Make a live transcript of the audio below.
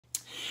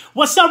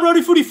What's up,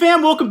 Rhody Foody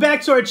fam? Welcome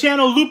back to our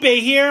channel. Lupe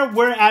here.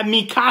 We're at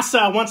Mi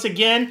Casa once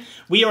again.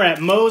 We are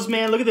at Moe's,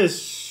 man. Look at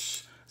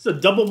this. It's a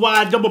double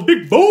wide, double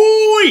big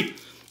boy.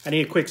 I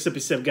need a quick sippy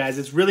sip, guys.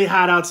 It's really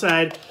hot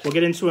outside. We'll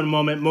get into it in a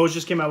moment. Moe's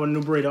just came out with a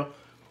new burrito.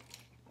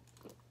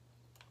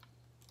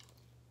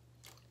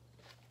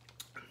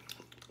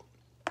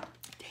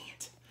 Dang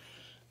it.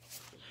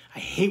 I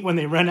hate when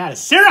they run out of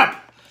syrup.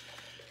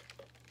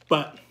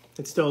 But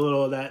it's still a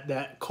little of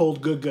that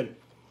cold, good.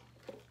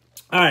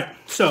 All right,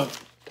 so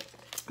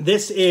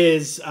this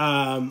is,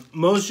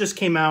 Moe's just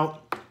came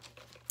out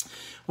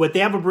with, they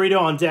have a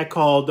burrito on deck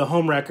called the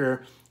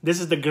Homewrecker. This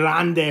is the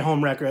Grande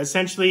Homewrecker.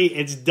 Essentially,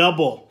 it's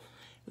double,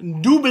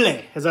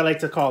 as I like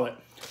to call it.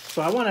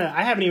 So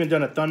I haven't even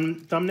done a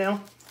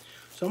thumbnail.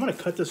 So I'm gonna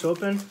cut this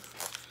open,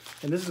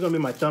 and this is gonna be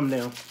my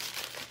thumbnail.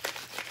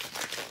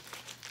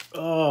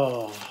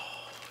 Oh,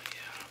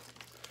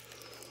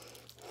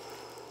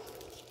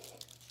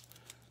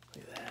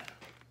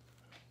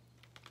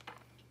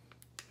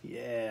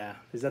 yeah,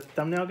 is that the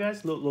thumbnail,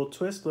 guys? Little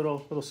twist,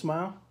 little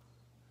smile.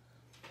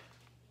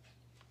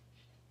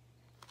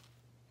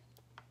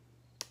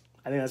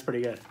 I think that's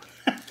pretty good.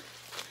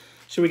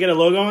 Should we get a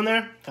logo in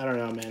there? I don't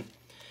know, man.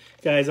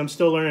 Guys, I'm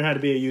still learning how to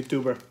be a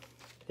YouTuber.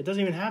 It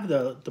doesn't even have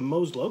the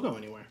Moe's logo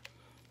anywhere.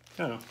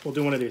 I don't know. We'll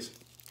do one of these.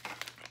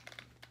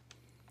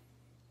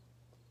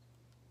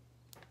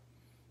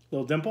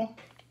 Little dimple.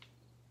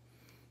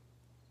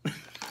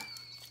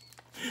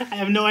 I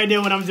have no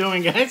idea what I'm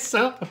doing, guys,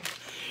 so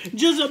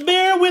just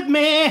bear with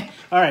me.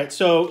 All right,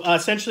 so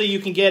essentially you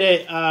can get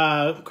it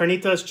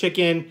carnitas,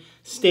 chicken,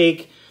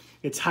 steak.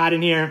 It's hot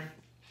in here.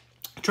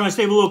 Trying to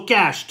save a little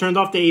cash. Turned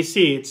off the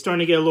AC. It's starting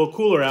to get a little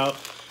cooler out.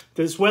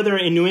 This weather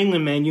in New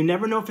England, man, you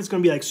never know if it's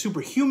going to be like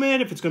super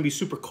humid, if it's going to be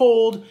super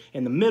cold,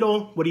 in the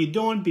middle. What are you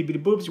doing?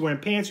 Beepity boobs, you're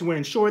wearing pants, you're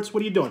wearing shorts. What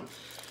are you doing?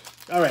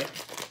 All right.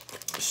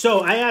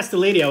 So I asked the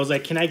lady, I was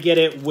like, can I get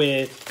it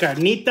with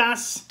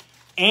carnitas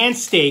and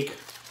steak,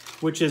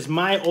 which is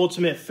my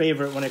ultimate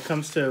favorite when it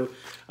comes to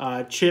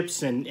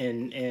chips and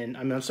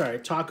I'm sorry,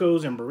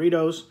 tacos and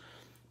burritos.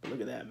 But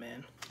look at that,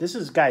 man. This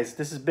is, guys,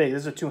 this is big.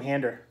 This is a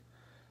two-hander.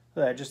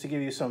 Look at that, just to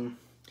give you some,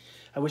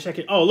 I wish I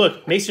could, oh,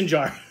 look, mason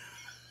jar.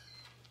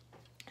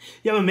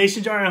 You have a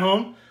mason jar at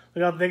home?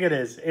 Look how big it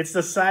is. It's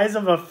the size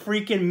of a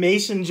freaking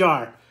mason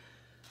jar.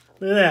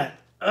 Look at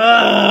that.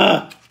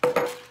 Ugh.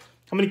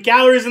 How many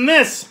calories in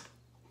this?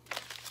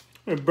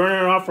 I'm gonna burn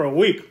it off for a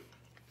week.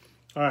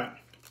 All right,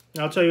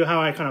 I'll tell you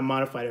how I kind of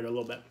modified it a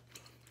little bit.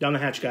 Down the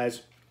hatch,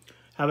 guys.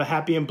 Have a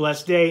happy and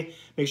blessed day.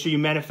 Make sure you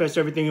manifest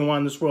everything you want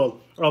in this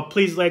world. Oh,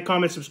 please like,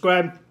 comment,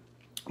 subscribe.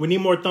 We need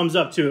more thumbs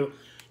up, too.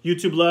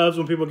 YouTube loves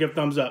when people give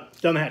thumbs up.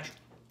 Down the hatch.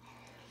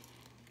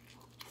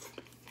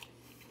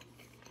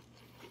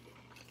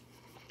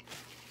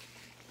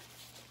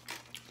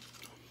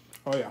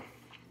 Oh, yeah.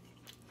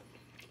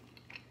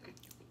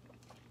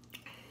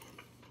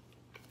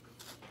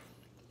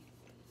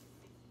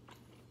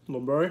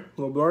 Little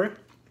blurry.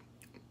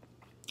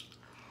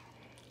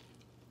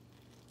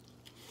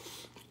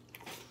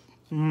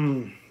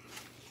 Mmm.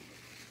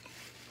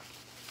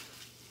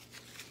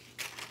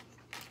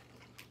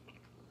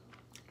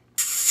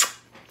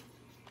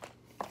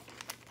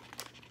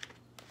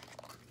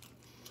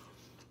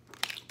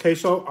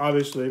 Queso,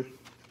 obviously. You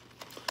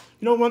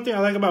know, one thing I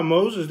like about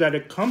Moe's is that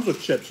it comes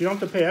with chips. You don't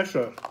have to pay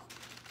extra.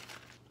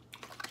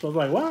 So I was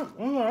like, what?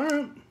 Oh, all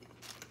right.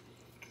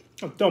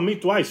 Tell me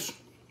twice.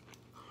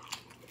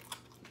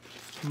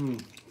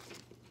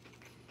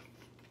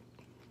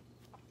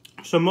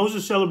 So Moe's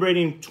is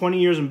celebrating 20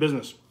 years in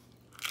business.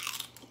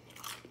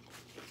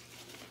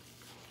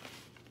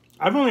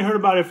 I've only heard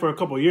about it for a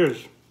couple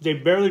years. They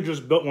barely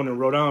just built one in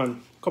Rhode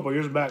Island a couple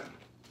years back.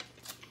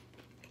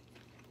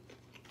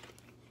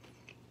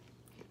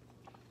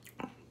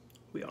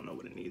 We all know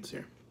what it needs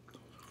here.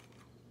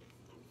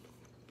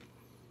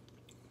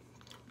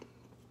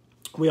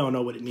 We all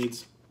know what it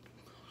needs.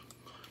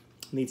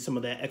 Needs some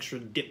of that extra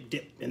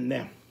dip in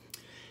there.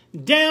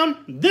 Down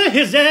the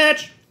his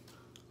edge.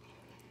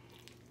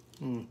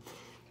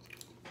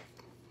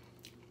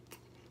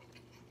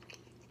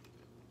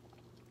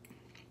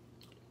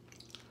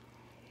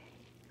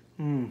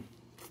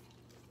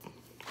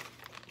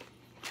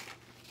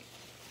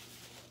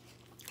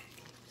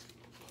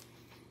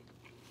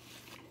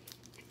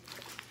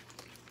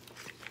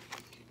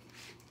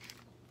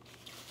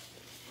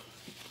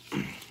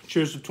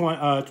 Cheers to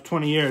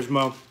 20 years,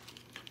 Mo.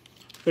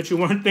 Bet you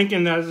weren't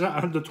thinking that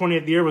the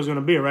 20th year was going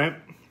to be, right?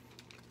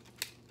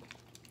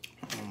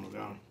 Oh, my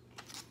God.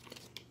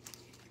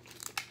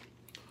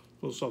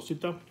 Little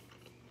salsita.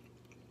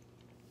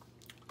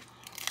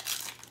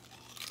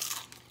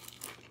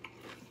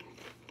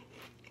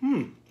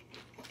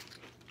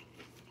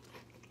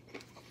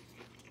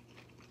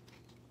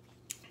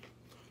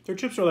 Their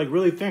chips are like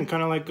really thin,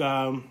 kind of like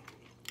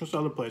what's the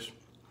other place?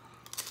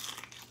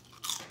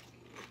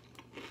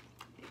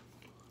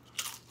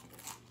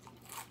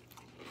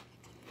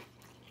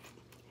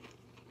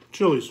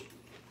 Chili's.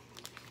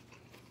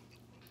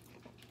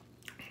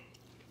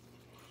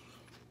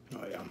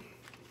 Oh yeah.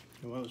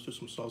 Well, let's do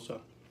some salsa.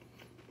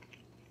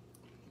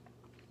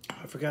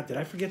 I forgot. Did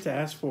I forget to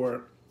ask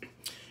for...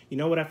 You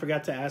know what I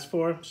forgot to ask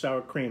for?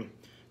 Sour cream.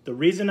 The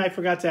reason I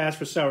forgot to ask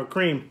for sour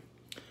cream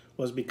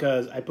was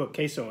because I put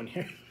queso in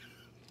here.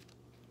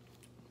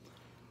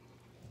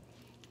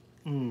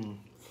 Mmm.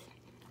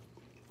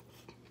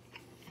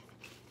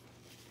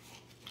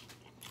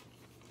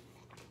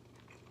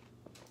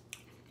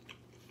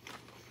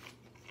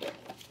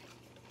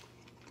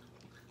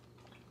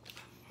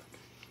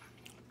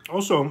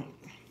 Also,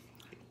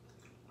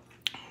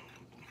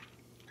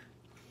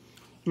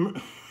 look,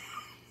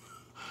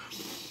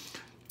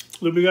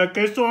 you got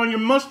queso on your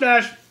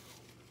mustache.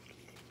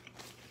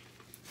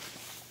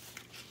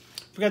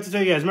 Forgot to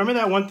tell you guys, remember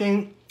that one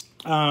thing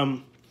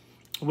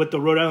with the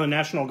Rhode Island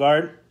National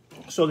Guard?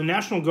 So the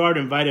National Guard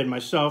invited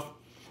myself,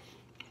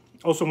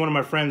 also one of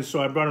my friends,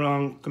 so I brought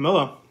along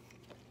Camilla.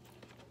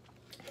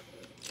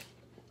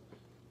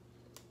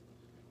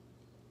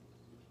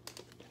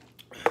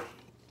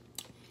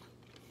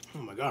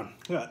 Oh my God,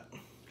 look at that.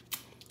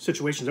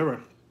 Situations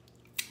everywhere.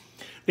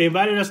 They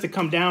invited us to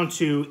come down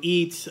to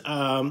eat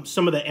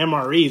some of the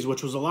MREs,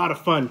 which was a lot of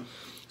fun.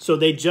 So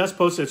they just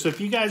posted. So if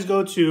you guys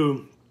go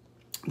to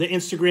the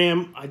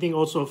Instagram, I think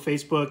also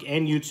Facebook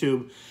and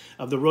YouTube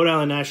of the Rhode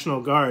Island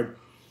National Guard,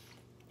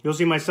 you'll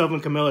see myself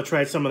and Camilla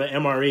tried some of the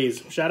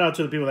MREs. Shout out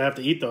to the people that have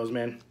to eat those,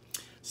 man.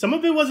 Some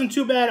of it wasn't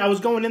too bad. I was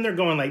going in there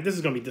going like, this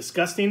is going to be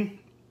disgusting.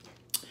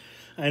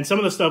 And some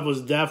of the stuff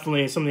was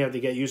definitely something you have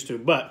to get used to.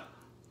 But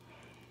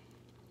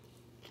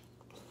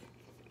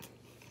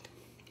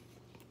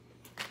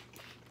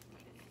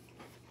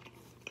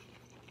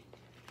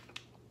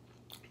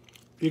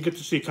you get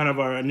to see kind of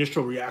our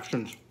initial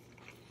reactions.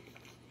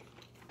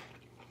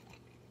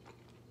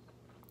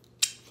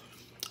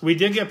 We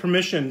did get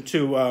permission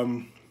to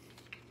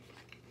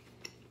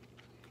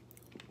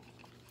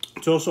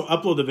also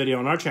upload the video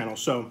on our channel,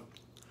 so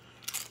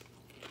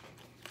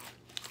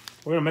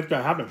we're gonna make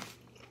that happen.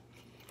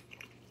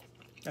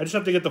 I just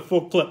have to get the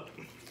full clip.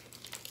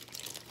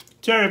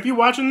 Terry, if you're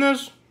watching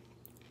this,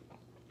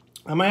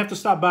 I might have to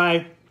stop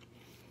by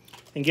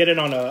and get it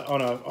on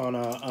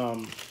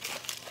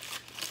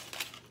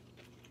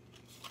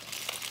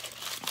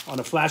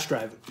a flash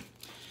drive.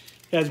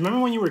 Guys, remember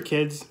when you were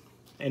kids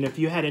and if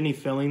you had any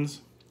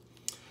fillings,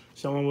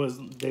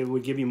 they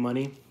would give you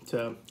money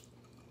to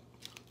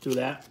do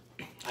that?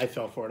 I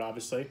fell for it,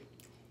 obviously.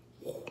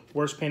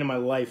 Worst pain in my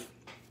life.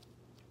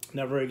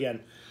 Never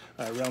again.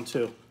 All right, round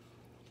two.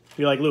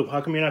 You're like, Luke, how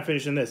come you're not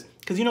finishing this?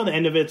 Because you know the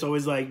end of it's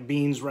always like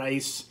beans,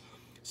 rice,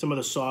 some of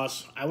the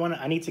sauce.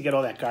 I need to get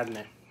all that carne.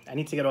 I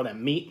need to get all that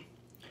meat.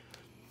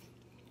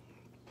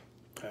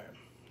 All right,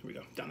 here we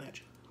go. Down the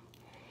edge.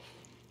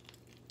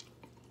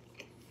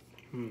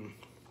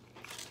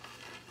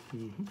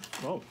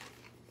 Oh.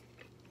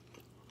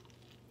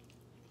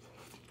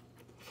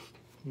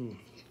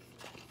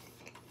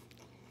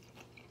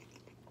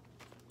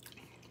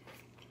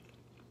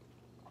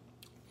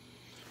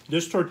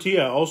 This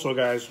tortilla also,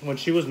 guys, when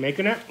she was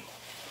making it,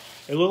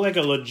 it looked like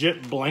a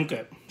legit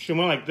blanket. She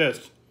went like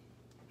this.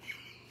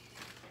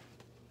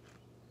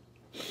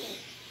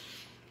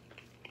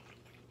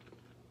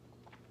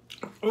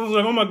 I was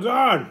like, oh my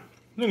God,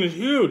 this thing is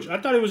huge. I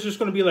thought it was just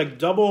going to be like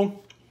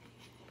double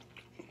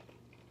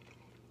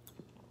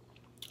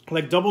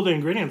the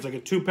ingredients, like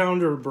a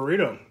 2-pounder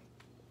burrito.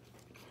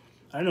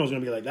 I didn't know it was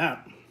going to be like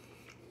that.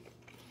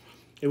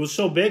 It was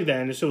so big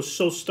then, it was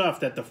so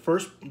stuffed that the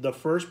first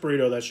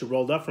burrito that she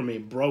rolled up for me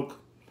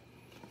broke.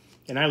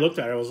 And I looked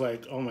at her, I was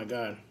like, oh my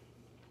God.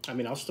 I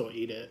mean, I'll still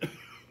eat it.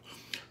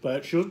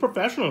 But she was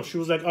professional. She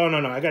was like, oh,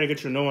 no, I got to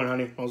get you a new one,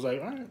 honey. I was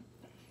like, all right.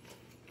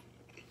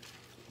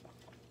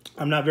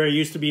 I'm not very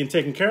used to being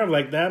taken care of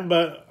like that,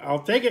 but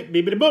I'll take it.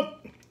 Beep-a-de boop.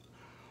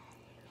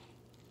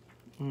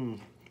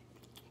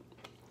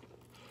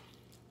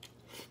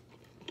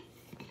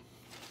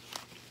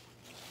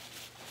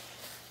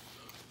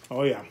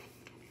 Oh, yeah.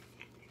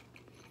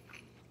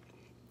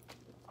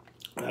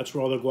 That's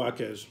where all the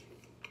guac is.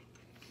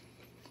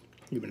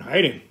 You've been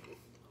hiding.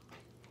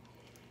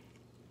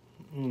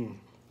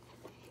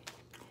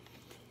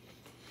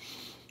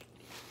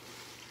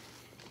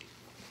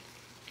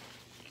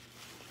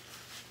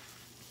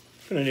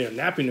 Gonna need a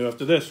nappy new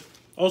after this.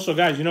 Also,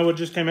 guys, you know what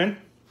just came in?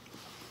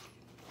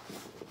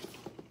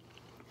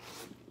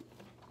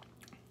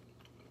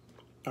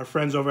 Our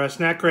friends over at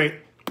Snack Crate.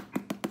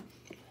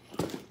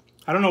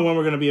 I don't know when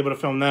we're gonna be able to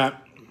film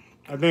that.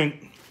 I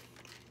think.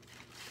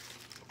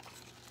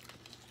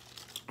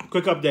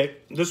 Quick update.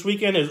 This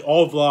weekend is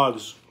all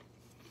vlogs.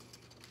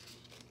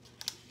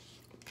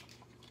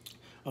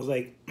 I was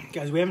like,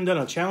 guys, we haven't done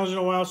a challenge in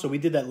a while, so we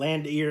did that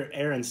land,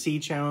 air, and sea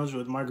challenge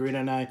with Margarita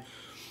and I.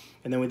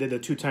 And then we did the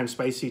 2-time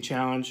spicy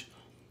challenge.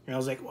 And I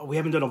was like, well, we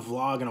haven't done a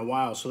vlog in a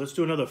while, so let's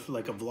do another,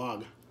 like, a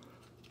vlog.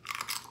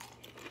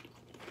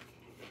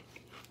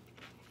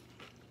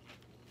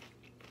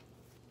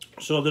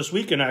 So this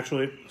weekend,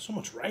 actually, so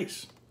much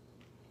rice.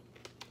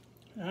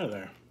 Get out of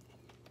there.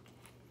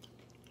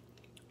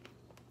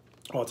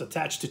 Oh, it's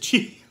attached to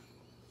cheese.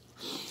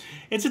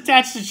 It's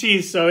attached to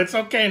cheese, so it's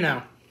okay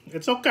now.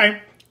 It's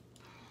okay.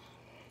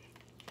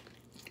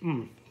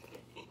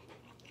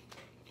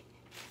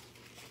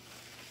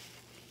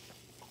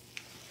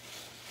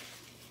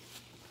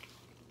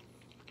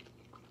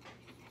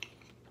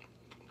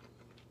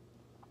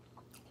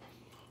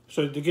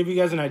 So to give you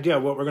guys an idea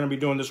of what we're going to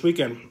be doing this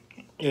weekend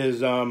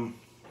is we're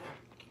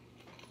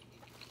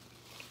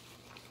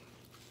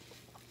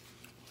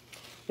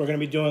going to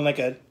be doing like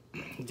a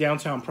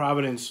downtown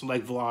Providence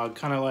like vlog,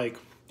 kind of like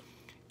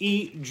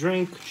eat,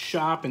 drink,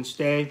 shop, and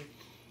stay.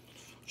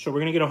 So we're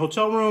going to get a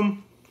hotel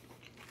room.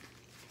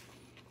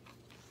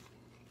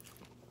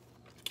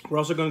 We're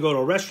also going to go to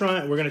a restaurant,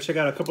 and we're going to check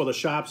out a couple of the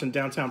shops in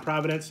downtown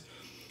Providence.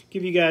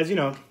 Give you guys, you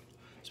know,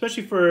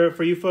 especially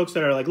for you folks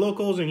that are like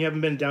locals and you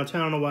haven't been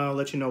downtown in a while,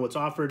 let you know what's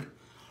offered.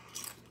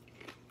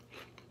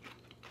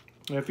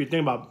 And if you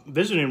think about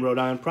visiting Rhode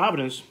Island,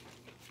 Providence,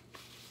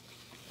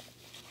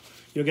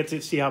 you'll get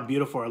to see how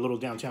beautiful our little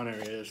downtown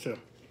area is too.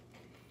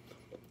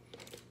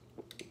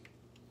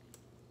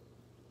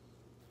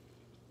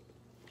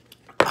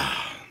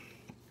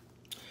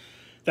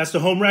 That's the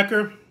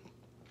Homewrecker.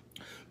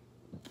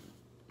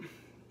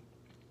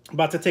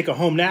 About to take a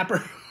home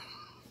napper.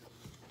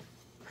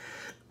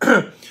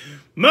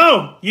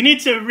 Mo, you need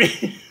to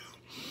rename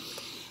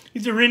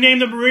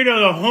the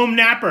burrito the Home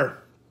Napper.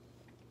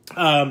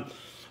 That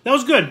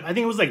was good. I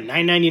think it was like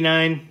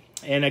 $9.99.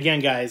 And again,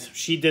 guys,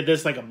 she did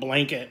this like a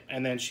blanket,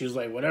 and then she was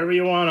like, whatever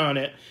you want on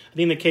it. I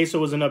think the queso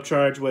was an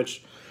upcharge,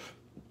 which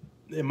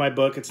in my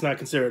book, it's not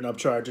considered an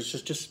upcharge.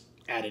 It's just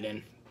add it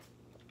in.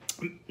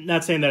 I'm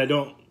not saying that I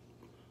don't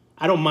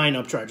mind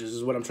upcharges,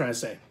 is what I'm trying to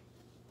say.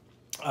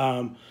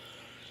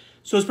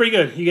 So it's pretty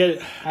good. You get.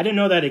 I didn't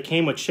know that it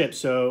came with chips.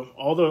 So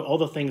all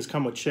the things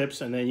come with chips,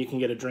 and then you can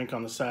get a drink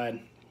on the side.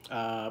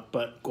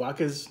 But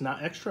guac is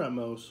not extra at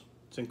Moe's.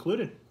 It's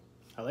included.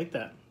 I like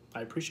that.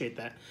 I appreciate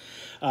that.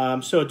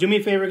 So do me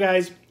a favor,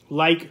 guys.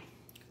 Like,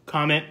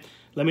 comment.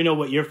 Let me know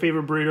what your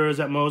favorite burrito is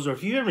at Moe's, or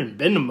if you've ever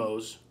been to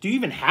Moe's. Do you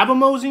even have a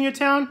Moe's in your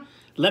town?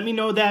 Let me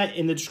know that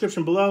in the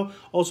description below.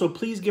 Also,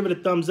 please give it a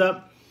thumbs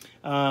up.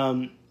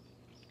 And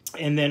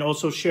then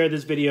also share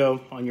this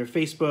video on your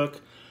Facebook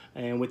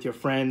and with your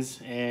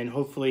friends, and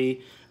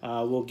hopefully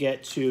we'll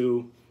get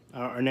to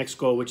our next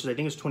goal, which is I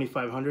think it's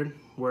 2,500.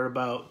 We're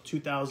about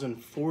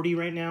 2,040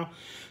 right now,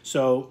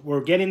 so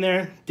we're getting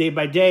there day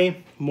by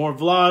day. More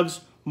vlogs,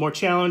 more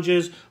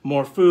challenges,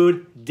 more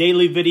food,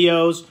 daily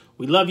videos.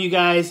 We love you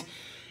guys.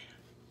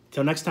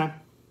 Till next time,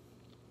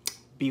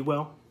 be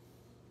well,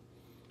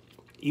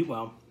 eat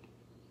well,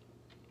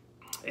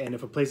 and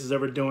if a place is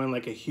ever doing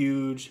like a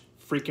huge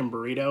freaking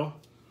burrito,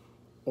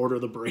 order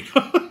the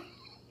burrito.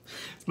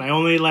 It's my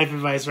only life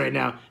advice right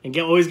now. And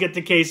always get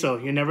the queso.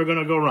 You're never going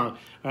to go wrong.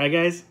 All right,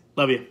 guys?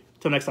 Love you.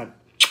 Till next time.